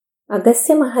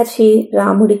అగస్త్య మహర్షి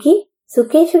రాముడికి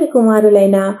సుకేషుడి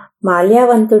కుమారులైన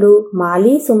మాల్యావంతుడు,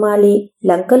 మాలి, సుమాలి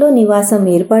లంకలో నివాసం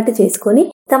ఏర్పాటు చేసుకుని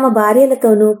తమ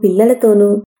భార్యలతోనూ పిల్లలతోనూ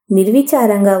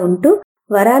నిర్విచారంగా ఉంటూ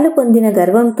వరాలు పొందిన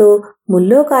గర్వంతో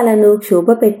ముల్లోకాలను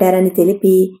క్షోభపెట్టారని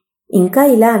తెలిపి ఇంకా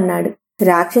ఇలా అన్నాడు.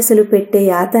 రాక్షసులు పెట్టే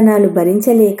యాతనాలు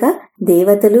భరించలేక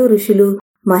దేవతలు, ఋషులు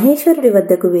మహేశ్వరుడి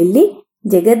వద్దకు వెళ్లి,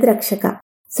 జగద్రక్షక,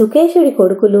 సుకేషుడి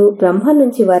కొడుకులు బ్రహ్మ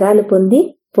నుంచి వరాలు పొంది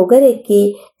పొగరెక్కి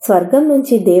స్వర్గం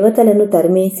నుంచి దేవతలను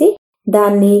తరిమేసి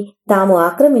దాన్ని తాము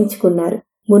ఆక్రమించుకున్నారు.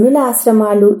 మునుల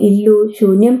ఆశ్రమాలు, ఇల్లు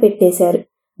శూన్యం పెట్టేశారు.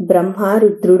 బ్రహ్మ,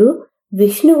 రుద్రుడు,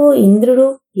 విష్ణువు, ఇంద్రుడు,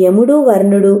 యముడు,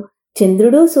 వర్ణుడు,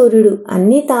 చంద్రుడు, సూర్యుడు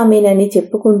అన్నీ తామేనని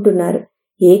చెప్పుకుంటున్నారు.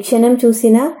 ఏ క్షణం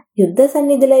చూసినా యుద్ధ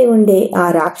సన్నిధులై ఉండే ఆ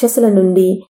రాక్షసుల నుండి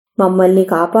మమ్మల్ని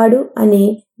కాపాడు అని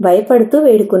భయపడుతూ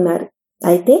వేడుకున్నారు.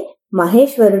 అయితే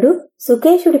మహేశ్వరుడు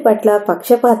సుకేషుడి పట్ల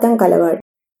పక్షపాతం కలవాడు.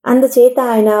 అందుచేత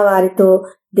ఆయన వారితో,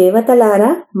 దేవతలారా,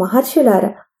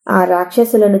 మహర్షులారా, ఆ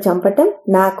రాక్షసులను చంపటం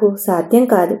నాకు సాధ్యం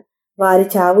కాదు. వారి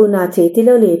చావు నా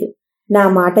చేతిలో లేదు. నా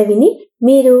మాట విని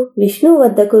మీరు విష్ణువు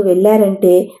వద్దకు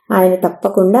వెళ్లారంటే ఆయన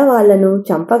తప్పకుండా వాళ్లను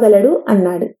చంపగలడు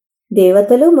అన్నాడు.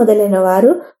 దేవతలు మొదలైన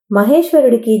వారు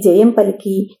మహేశ్వరుడికి జయం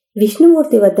పలికి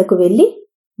విష్ణుమూర్తి వద్దకు వెళ్లి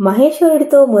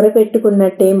మహేశ్వరుడితో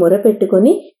మొరపెట్టుకున్నట్టే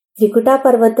మొరపెట్టుకుని త్రికుటా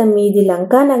పర్వతం మీది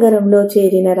లంకానగరంలో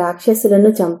చేరిన రాక్షసులను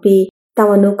చంపి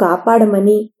తమను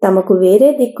కాపాడమని, తమకు వేరే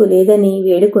దిక్కు లేదని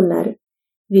వేడుకున్నారు.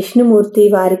 విష్ణుమూర్తి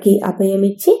వారికి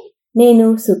అభయమిచ్చి, నేను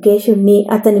సుకేషుణ్ణి,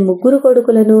 అతని 3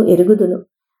 కొడుకులను ఎరుగుదును.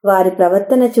 వారి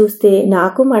ప్రవర్తన చూస్తే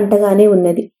నాకు మంటగానే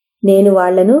ఉన్నది. నేను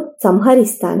వాళ్లను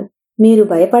సంహరిస్తాను. మీరు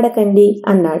భయపడకండి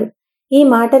అన్నాడు. ఈ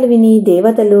మాటలు విని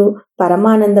దేవతలు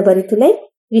పరమానందభరితులై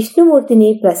విష్ణుమూర్తిని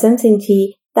ప్రశంసించి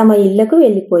తమ ఇళ్లకు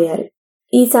వెళ్లిపోయారు.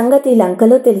 ఈ సంగతి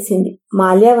లంకలో తెలిసింది.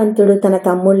 మాల్యావంతుడు తన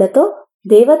తమ్ముళ్లతో,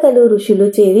 దేవతలు, ఋషులు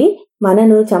చేరి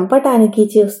మనను చంపటానికి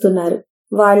చూస్తున్నారు.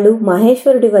 వాళ్లు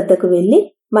మహేశ్వరుడి వద్దకు వెళ్లి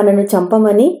మనను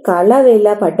చంపమని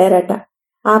కాళ్లావేళ్లా పడ్డారట.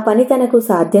 ఆ పని తనకు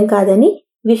సాధ్యం కాదని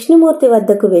విష్ణుమూర్తి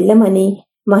వద్దకు వెళ్లమని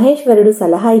మహేశ్వరుడు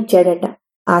సలహా ఇచ్చాడట.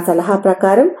 ఆ సలహా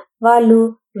ప్రకారం వాళ్లు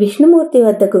విష్ణుమూర్తి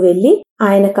వద్దకు వెళ్లి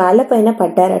ఆయన కాళ్లపైన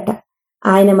పడ్డారట.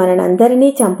 ఆయన మననందరినీ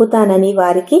చంపుతానని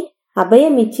వారికి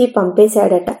అభయమిచ్చి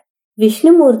పంపేశాడట.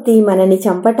 విష్ణుమూర్తి మనని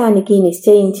చంపటానికి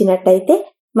నిశ్చయించినట్టయితే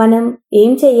మనం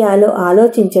ఏం చెయ్యాలో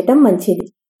ఆలోచించటం మంచిది.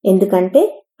 ఎందుకంటే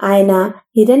ఆయన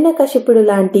హిరణ్యకశిపుడు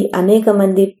లాంటి అనేక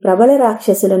మంది ప్రబల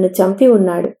రాక్షసులను చంపి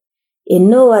ఉన్నాడు.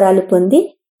 ఎన్నో వరాలు పొంది,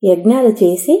 యజ్ఞాలు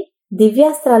చేసి,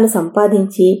 దివ్యాస్త్రాలు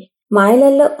సంపాదించి,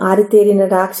 మాయలల్లో ఆరితేరిన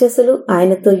రాక్షసులు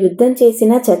ఆయనతో యుద్ధం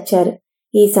చేసినా చచ్చారు.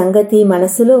 ఈ సంగతి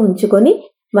మనసులో ఉంచుకొని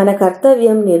మన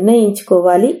కర్తవ్యం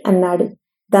నిర్ణయించుకోవాలి అన్నాడు.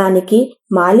 దానికి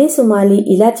మాలి, సుమాలి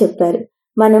ఇలా చెప్పారు.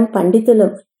 మనం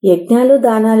పండితులం, యజ్ఞాలు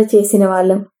దానాలు చేసిన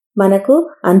వాళ్ళం. మనకు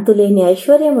అంతులేని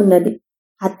ఐశ్వర్యం ఉన్నది.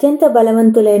 అత్యంత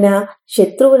బలవంతులైన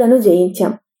శత్రువులను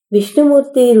జయించాం.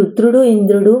 విష్ణుమూర్తి, రుద్రుడు,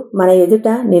 ఇంద్రుడు మన ఎదుట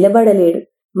నిలబడలేడు.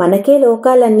 మనకే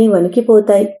లోకాలన్నీ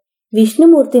వణికిపోతాయి.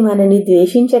 విష్ణుమూర్తి మనని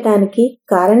ద్వేషించటానికి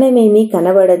కారణమేమీ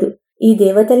కనబడదు. ఈ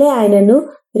దేవతలే ఆయనను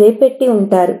రేపెట్టి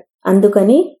ఉంటారు.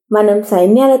 అందుకని మనం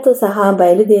సైన్యాలతో సహా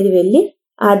బయలుదేరి వెళ్లి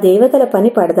ఆ దేవతల పని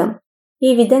పడదాం.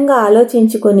 ఈ విధంగా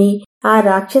ఆలోచించుకుని ఆ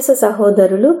రాక్షస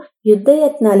సహోదరులు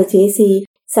యుద్ధయత్నాలు చేసి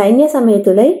సైన్య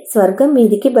సమేతులై స్వర్గం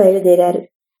మీదికి బయలుదేరారు.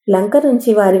 లంక నుంచి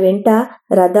వారి వెంట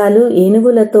రథాలు,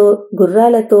 ఏనుగులతో,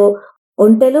 గుర్రాలతో,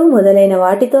 ఒంటెలు మొదలైన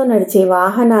వాటితో నడిచే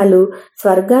వాహనాలు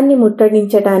స్వర్గాన్ని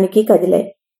ముట్టడించటానికి కదిలాయి.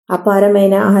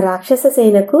 అపారమైన ఆ రాక్షస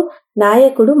సేనకు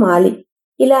నాయకుడు మాలి.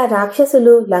 ఇలా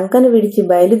రాక్షసులు లంకను విడిచి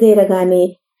బయలుదేరగానే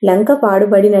లంక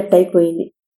పాడుబడినట్టయిపోయింది.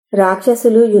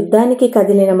 రాక్షసులు యుద్ధానికి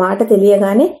కదిలిన మాట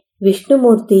తెలియగానే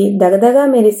విష్ణుమూర్తి దగదగా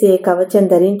మెరిసే కవచం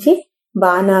ధరించి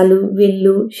బాణాలు,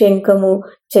 విల్లు, శంఖము,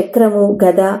 చక్రము,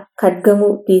 గద, ఖడ్గము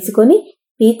తీసుకొని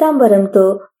పీతాంబరంతో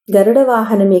గరుడ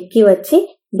వాహనం ఎక్కి వచ్చి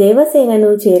దేవసేనను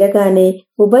చేరగానే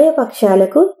ఉభయ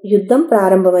పక్షాలకు యుద్ధం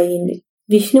ప్రారంభమయ్యింది.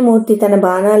 విష్ణుమూర్తి తన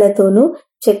బాణాలతోనూ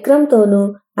చక్రంతోనూ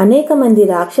అనేక మంది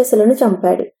రాక్షసులను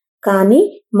చంపాడు. కాని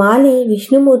మాలి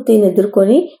విష్ణుమూర్తిని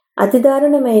ఎదుర్కొని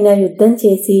అతిదారుణమైన యుద్ధం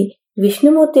చేసి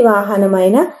విష్ణుమూర్తి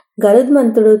వాహనమైన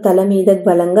గరుత్మంతుడు తల మీద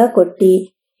బలంగా కొట్టి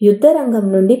యుద్ధరంగం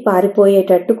నుండి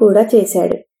పారిపోయేటట్టు కూడా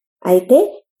చేశాడు. అయితే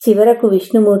చివరకు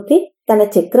విష్ణుమూర్తి తన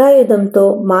చక్రాయుధంతో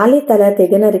మాలి తల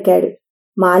తెగనరికాడు.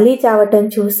 మాలి చావటం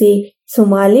చూసి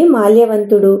సుమాలి,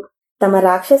 మాల్యవంతుడు తమ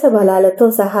రాక్షస బలాలతో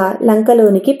సహా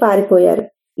లంకలోనికి పారిపోయారు.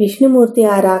 విష్ణుమూర్తి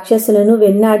ఆ రాక్షసులను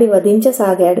వెన్నాడి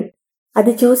వధించసాగాడు.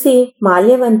 అది చూసి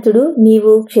మాల్యవంతుడు,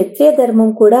 నీవు క్షత్రియ ధర్మం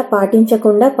కూడా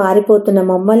పాటించకుండా పారిపోతున్న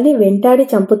మమ్మల్ని వెంటాడి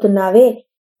చంపుతున్నావే,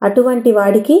 అటువంటి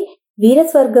వాడికి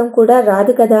వీరస్వర్గం కూడా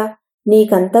రాదు కదా,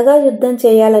 నీకంతగా యుద్ధం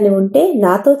చేయాలని ఉంటే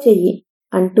నాతో చెయ్యి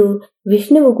అంటూ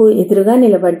విష్ణువుకు ఎదురుగా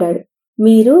నిలబడ్డాడు.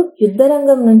 మీరు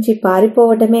యుద్ధరంగం నుంచి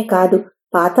పారిపోవటమే కాదు,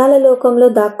 పాతాళలోకంలో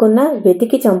దాక్కున్న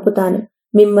వెతికి చంపుతాను.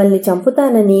 మిమ్మల్ని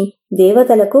చంపుతానని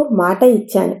దేవతలకు మాట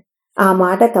ఇచ్చాను. ఆ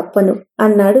మాట తప్పను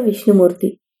అన్నాడు విష్ణుమూర్తి.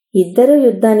 ఇద్దరూ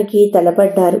యుద్ధానికి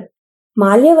తలపడ్డారు.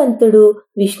 మాల్యవంతుడు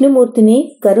విష్ణుమూర్తిని,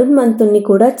 గరున్మంతుణ్ణి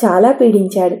కూడా చాలా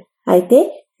పీడించాడు. అయితే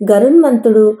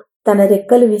గరున్మంతుడు తన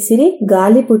రెక్కలు విసిరి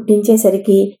గాలి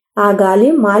పుట్టించేసరికి ఆ గాలి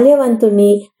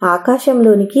మాల్యవంతుణ్ణి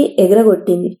ఆకాశంలోనికి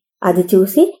ఎగరగొట్టింది. అది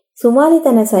చూసి సుమాలి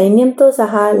తన సైన్యంతో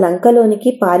సహా లంకలోనికి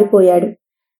పారిపోయాడు.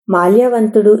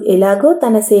 మాల్యవంతుడు ఎలాగో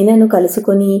తన సేనను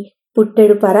కలుసుకుని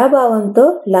పుట్టెడు పరాభావంతో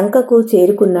లంకకు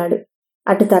చేరుకున్నాడు.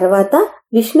 అటు తర్వాత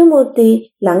విష్ణుమూర్తి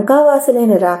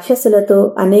లంకావాసులైన రాక్షసులతో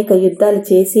అనేక యుద్ధాలు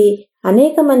చేసి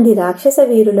అనేక మంది రాక్షస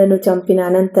వీరులను చంపిన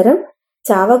అనంతరం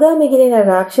చావగా మిగిలిన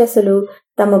రాక్షసులు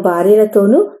తమ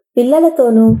భార్యలతోనూ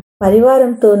పిల్లలతోనూ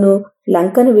పరివారంతోనూ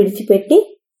లంకను విడిచిపెట్టి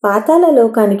పాతాళ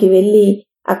లోకానికి వెళ్లి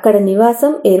అక్కడ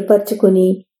నివాసం ఏర్పరచుకుని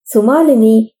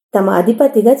సుమాలిని తమ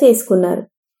అధిపతిగా చేసుకున్నారు.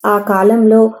 ఆ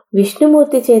కాలంలో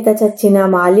విష్ణుమూర్తి చేత చచ్చిన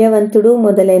మాల్యవంతుడు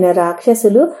మొదలైన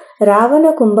రాక్షసులు రావణ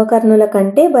కుంభకర్ణుల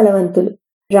కంటే బలవంతులు.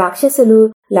 రాక్షసులు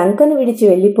లంకను విడిచి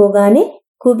వెళ్లిపోగానే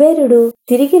కుబేరుడు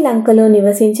తిరిగి లంకలో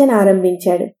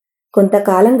నివసించనారంభించాడు.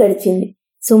 కొంతకాలం గడిచింది.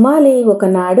 సుమాలి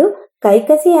ఒకనాడు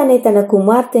కైకసి అనే తన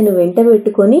కుమార్తెను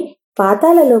వెంటబెట్టుకుని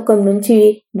పాతాళలోకం నుంచి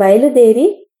బయలుదేరి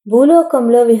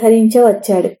భూలోకంలో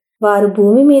విహరించవచ్చాడు. వారు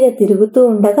భూమి మీద తిరుగుతూ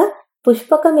ఉండగా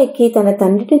పుష్పకం ఎక్కి తన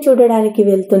తండ్రిని చూడడానికి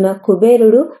వెళ్తున్న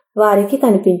కుబేరుడు వారికి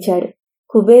కనిపించాడు.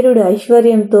 కుబేరుడు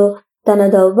ఐశ్వర్యంతో తన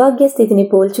దౌర్భాగ్య స్థితిని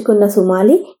పోల్చుకున్న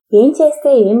సుమాలి ఏం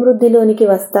చేస్తే ఏం వృద్ధిలోనికి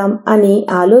వస్తాం అని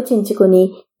ఆలోచించుకుని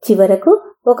చివరకు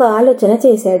ఒక ఆలోచన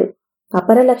చేశాడు.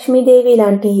 అపరలక్ష్మీదేవి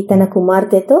లాంటి తన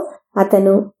కుమార్తెతో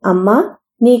అతను, అమ్మా,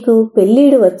 నీకు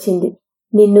పెళ్ళీడు వచ్చింది.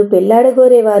 నిన్ను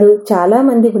పెళ్లాడగోరేవారు చాలా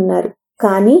మంది ఉన్నారు.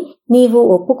 కాని నీవు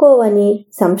ఒప్పుకోవని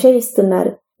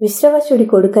సంశయిస్తున్నారు. విశ్రవసుడి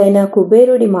కొడుకైన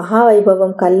కుబేరుడి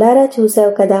మహావైభవం కల్లారా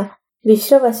చూశావు కదా.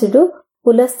 విశ్రవసుడు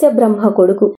పులస్త్య బ్రహ్మ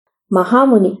కొడుకు,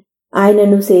 మహాముని.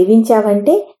 ఆయనను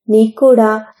సేవించావంటే నీక్కూడా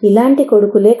ఇలాంటి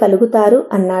కొడుకులే కలుగుతారు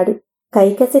అన్నాడు.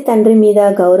 కైకసి తండ్రి మీద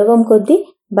గౌరవం కొద్దీ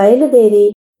బయలుదేరి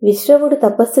విశ్రవుడు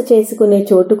తపస్సు చేసుకునే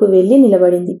చోటుకు వెళ్లి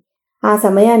నిలబడింది. ఆ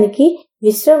సమయానికి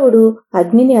విశ్రవుడు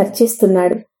అగ్నిని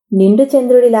అర్చిస్తున్నాడు. నిండు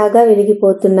చంద్రుడిలాగా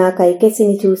వెలిగిపోతున్న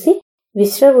కైకసిని చూసి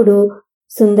విశ్రవుడు,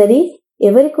 సుందరి,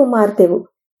 ఎవరి కుమార్తెవు?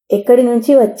 ఎక్కడి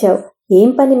నుంచి వచ్చావు? ఏం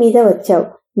పని మీద వచ్చావు?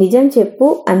 నిజం చెప్పు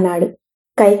అన్నాడు.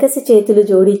 కైకసి చేతులు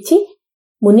జోడించి,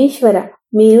 మునీశ్వర,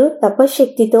 మీరు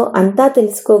తపశ్శక్తితో అంతా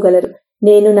తెలుసుకోగలరు.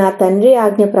 నేను నా తండ్రి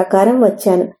ఆజ్ఞ ప్రకారం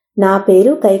వచ్చాను. నా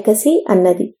పేరు కైకసి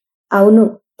అన్నది. అవును,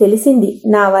 తెలిసింది.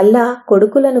 నా వల్ల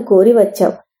కొడుకులను కోరి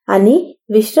వచ్చావు అని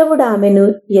విశ్రవుడు ఆమెను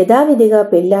యథావిధిగా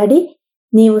పెళ్లాడి,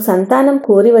 నీవు సంతానం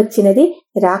కోరి వచ్చినది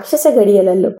రాక్షస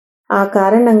గడియలలో. ఆ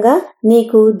కారణంగా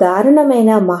నీకు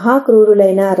దారుణమైన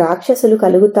మహాక్రూరులైన రాక్షసులు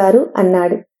కలుగుతారు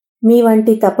అన్నాడు. మీ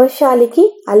వంటి తపశ్శాలికి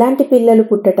అలాంటి పిల్లలు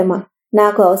పుట్టటమా?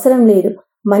 నాకు అవసరం లేదు.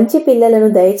 మంచి పిల్లలను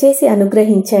దయచేసి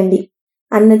అనుగ్రహించండి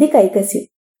అన్నది కైకసి.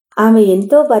 ఆమె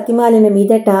ఎంతో బతిమాలిన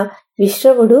మీదట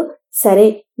విశ్రవుడు, సరే,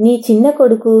 నీ చిన్న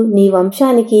కొడుకు నీ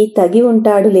వంశానికి తగి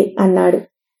ఉంటాడులే అన్నాడు.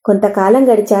 కొంతకాలం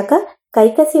గడిచాక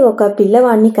కైకసి ఒక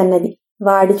పిల్లవాణ్ణి కన్నది.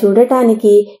 వాడు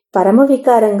చూడటానికి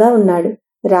పరమవికారంగా ఉన్నాడు.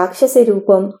 రాక్షసి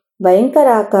రూపం,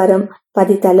 భయంకరాకారం,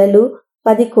 10 తలలు,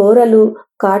 10 కోరలు,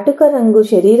 కాటుక రంగు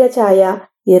శరీరఛాయ,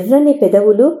 ఎర్రని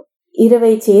పెదవులు,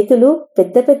 20 చేతులు,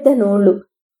 పెద్ద పెద్ద నోళ్లు.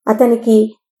 అతనికి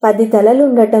 10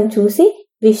 తలలుండటం చూసి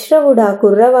విశ్రవుడా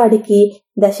కుర్రవాడికి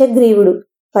దశగ్రీవుడు,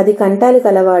 10 కంఠాలు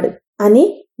కలవాడు అని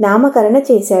నామకరణ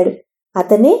చేశాడు.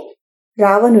 అతనే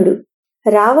రావణుడు.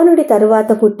 రావణుడి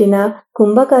తరువాత పుట్టిన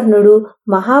కుంభకర్ణుడు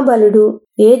మహాబలుడు,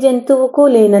 ఏ జంతువుకు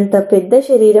లేనంత పెద్ద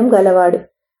శరీరం గలవాడు.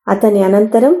 అతని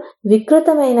అనంతరం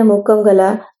వికృతమైన ముఖం గల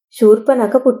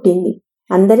శూర్పణఖ పుట్టింది.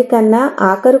 అందరికన్నా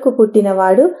ఆఖరుకు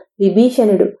పుట్టినవాడు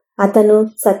విభీషణుడు. అతను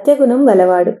సత్యగుణం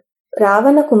గలవాడు.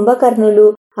 రావణ కుంభకర్ణులు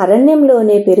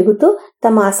అరణ్యంలోనే పెరుగుతూ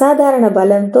తమ అసాధారణ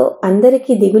బలంతో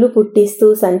అందరికీ దిగులు పుట్టిస్తూ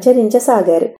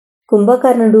సంచరించసాగారు.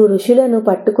 కుంభకర్ణుడు ఋషులను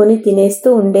పట్టుకొని తినేస్తూ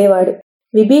ఉండేవాడు.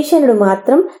 విభీషణుడు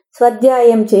మాత్రం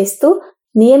స్వాధ్యాయం చేస్తూ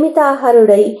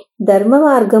నియమితాహారుడై ధర్మ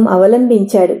మార్గం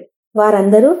అవలంబించాడు.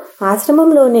 వారందరూ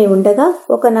ఆశ్రమంలోనే ఉండగా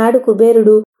ఒకనాడు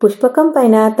కుబేరుడు పుష్పకం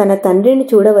పైన తన తండ్రిని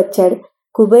చూడవచ్చాడు.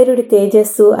 కుబేరుడి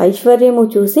తేజస్సు, ఐశ్వర్యము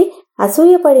చూసి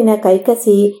అసూయపడిన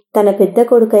కైకసి తన పెద్ద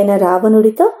కొడుకైన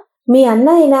రావణుడితో, మీ అన్న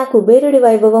అయిన కుబేరుడి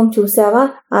వైభవం చూశావా?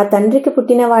 ఆ తండ్రికి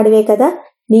పుట్టినవాడివే కదా.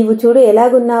 నీవు చూడు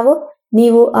ఎలాగున్నావో.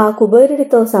 నీవు ఆ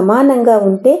కుబేరుడితో సమానంగా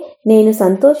ఉంటే నేను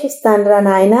సంతోషిస్తాన్రా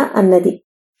నాయనా అన్నది.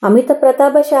 అమిత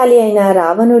ప్రతాపశాలి అయిన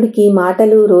రావణుడికి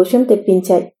మాటలు రోషం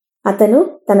తెప్పించాయి. అతను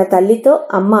తన తల్లితో,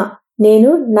 అమ్మా, నేను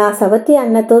నా సవతి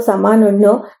అన్నతో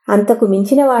సమానుణ్ణో అంతకు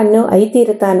మించిన వాణ్ణో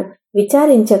అయితీరతాను,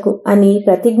 విచారించకు అని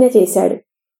ప్రతిజ్ఞ చేశాడు.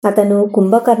 అతను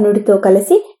కుంభకర్ణుడితో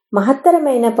కలిసి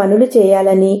మహత్తరమైన పనులు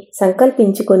చేయాలని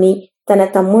సంకల్పించుకొని తన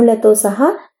తమ్ముళ్లతో సహా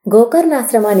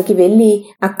గోకర్ణాశ్రమానికి వెళ్లి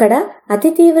అక్కడ అతి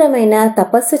తీవ్రమైన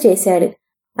తపస్సు చేశాడు.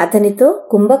 అతనితో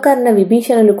కుంభకర్ణ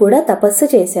విభీషణులు కూడా తపస్సు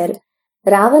చేశారు.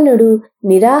 రావణుడు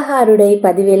నిరాహారుడై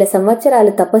 10,000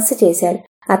 సంవత్సరాలు తపస్సు చేశాడు.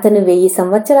 అతను 1000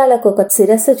 సంవత్సరాలకు ఒక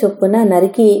శిరస్సు చొప్పున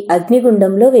నరికి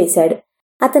అగ్నిగుండంలో వేశాడు.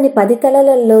 అతని 10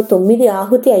 తలలలో 9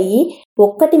 ఆహుతి అయ్యి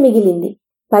ఒక్కటి మిగిలింది.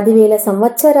 10,000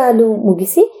 సంవత్సరాలు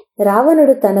ముగిసి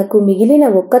రావణుడు తనకు మిగిలిన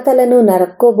ఒక్క తలను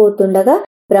నరక్కోబోతుండగా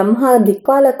బ్రహ్మ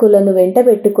దిక్పాలకులను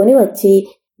వెంటబెట్టుకుని వచ్చి,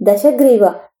 దశగ్రీవ,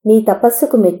 నీ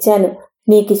తపస్సుకు మెచ్చాను,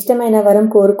 నీకిష్టమైన వరం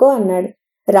కోరుకో అన్నాడు.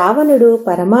 రావణుడు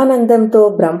పరమానందంతో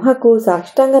బ్రహ్మకు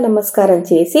సాష్టాంగ నమస్కారం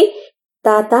చేసి,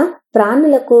 తాత,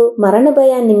 ప్రాణులకు మరణ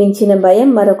భయాన్ని మించిన భయం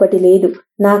మరొకటి లేదు,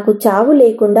 నాకు చావు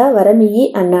లేకుండా వరమియ్యి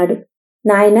అన్నాడు.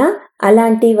 నాయనా,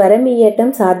 అలాంటి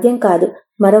వరమియ్యటం సాధ్యం కాదు,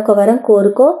 మరొక వరం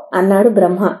కోరుకో అన్నాడు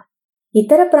బ్రహ్మ.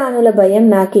 ఇతర ప్రాణుల భయం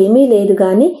నాకేమీ లేదు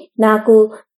గాని నాకు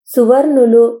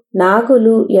సువర్ణులు,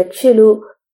 నాగులు, యక్షులు,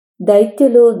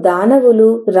 దైత్యులు, దానవులు,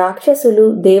 రాక్షసులు,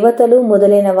 దేవతలు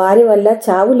మొదలైన వారి వల్ల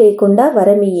చావు లేకుండా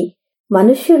వరమియ్యి.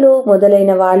 మనుష్యులు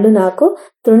మొదలైన వాళ్లు నాకు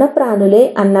తృణప్రాణులే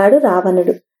అన్నాడు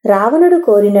రావణుడు. రావణుడు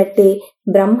కోరినట్టే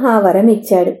బ్రహ్మ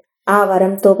వరమిచ్చాడు. ఆ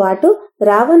వరంతో పాటు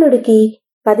రావణుడికి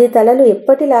 10 తలలు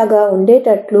ఎప్పటిలాగా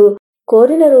ఉండేటట్లు,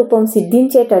 కోరిన రూపం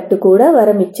సిద్ధించేటట్టు కూడా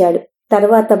వరమిచ్చాడు.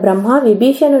 తరువాత బ్రహ్మ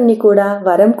విభీషణుణ్ణి కూడా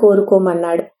వరం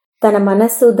కోరుకోమన్నాడు. తన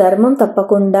మనస్సు ధర్మం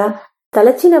తప్పకుండా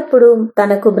తలచినప్పుడు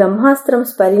తనకు బ్రహ్మాస్త్రం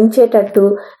స్మరించేటట్టు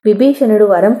విభీషణుడు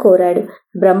వరం కోరాడు.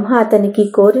 బ్రహ్మ అతనికి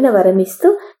కోరిన వరమిస్తూ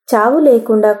చావు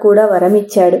లేకుండా కూడా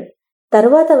వరమిచ్చాడు.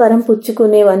 తరువాత వరం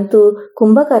పుచ్చుకునే వంతు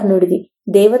కుంభకర్ణుడిది.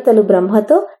 దేవతలు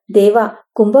బ్రహ్మతో, దేవా,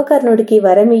 కుంభకర్ణుడికి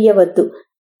వరమియ్యవద్దు.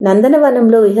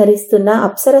 నందనవనంలో విహరిస్తున్న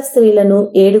అప్సర స్త్రీలను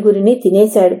 7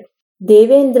 తినేశాడు.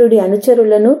 దేవేంద్రుడి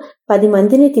అనుచరులను 10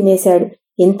 మందిని తినేశాడు.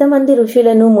 ఎంతమంది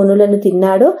ఋషులను, మునులను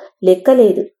తిన్నాడో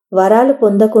లెక్కలేదు. వరాలు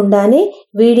పొందకుండానే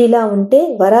వీడిలా ఉంటే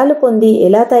వరాలు పొంది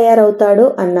ఎలా తయారవుతాడో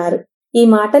అన్నారు. ఈ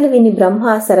మాటలు విని బ్రహ్మ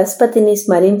సరస్వతిని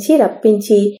స్మరించి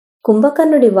రప్పించి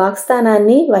కుంభకర్ణుడి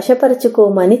వాక్స్థానాన్ని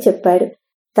వశపరుచుకోమని చెప్పాడు.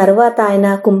 తరువాత ఆయన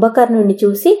కుంభకర్ణుణ్ణి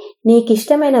చూసి,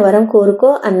 నీకిష్టమైన వరం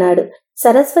కోరుకో అన్నాడు.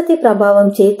 సరస్వతి ప్రభావం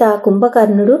చేత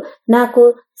కుంభకర్ణుడు, నాకు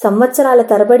సంవత్సరాల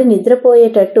తరబడి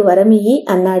నిద్రపోయేటట్టు వరమియ్యి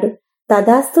అన్నాడు.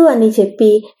 తదాస్తు అని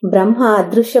చెప్పి బ్రహ్మ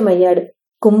అదృశ్యమయ్యాడు.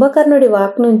 కుంభకర్ణుడి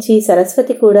వాక్ నుంచి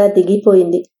సరస్వతి కూడా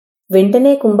దిగిపోయింది.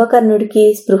 వెంటనే కుంభకర్ణుడికి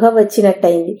స్పృహ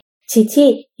వచ్చినట్టయింది. చిచి,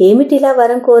 ఏమిటిలా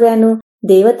వరం కోరాను,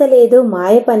 దేవతలేదో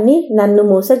మాయ పన్ని నన్ను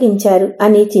మోసగించారు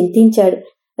అని చింతించాడు.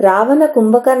 రావణ,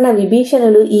 కుంభకర్ణ,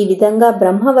 విభీషణులు ఈ విధంగా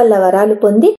బ్రహ్మ వల్ల వరాలు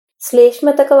పొంది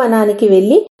శ్లేష్మతక వనానికి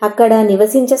వెళ్లి అక్కడ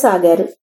నివసించసాగారు.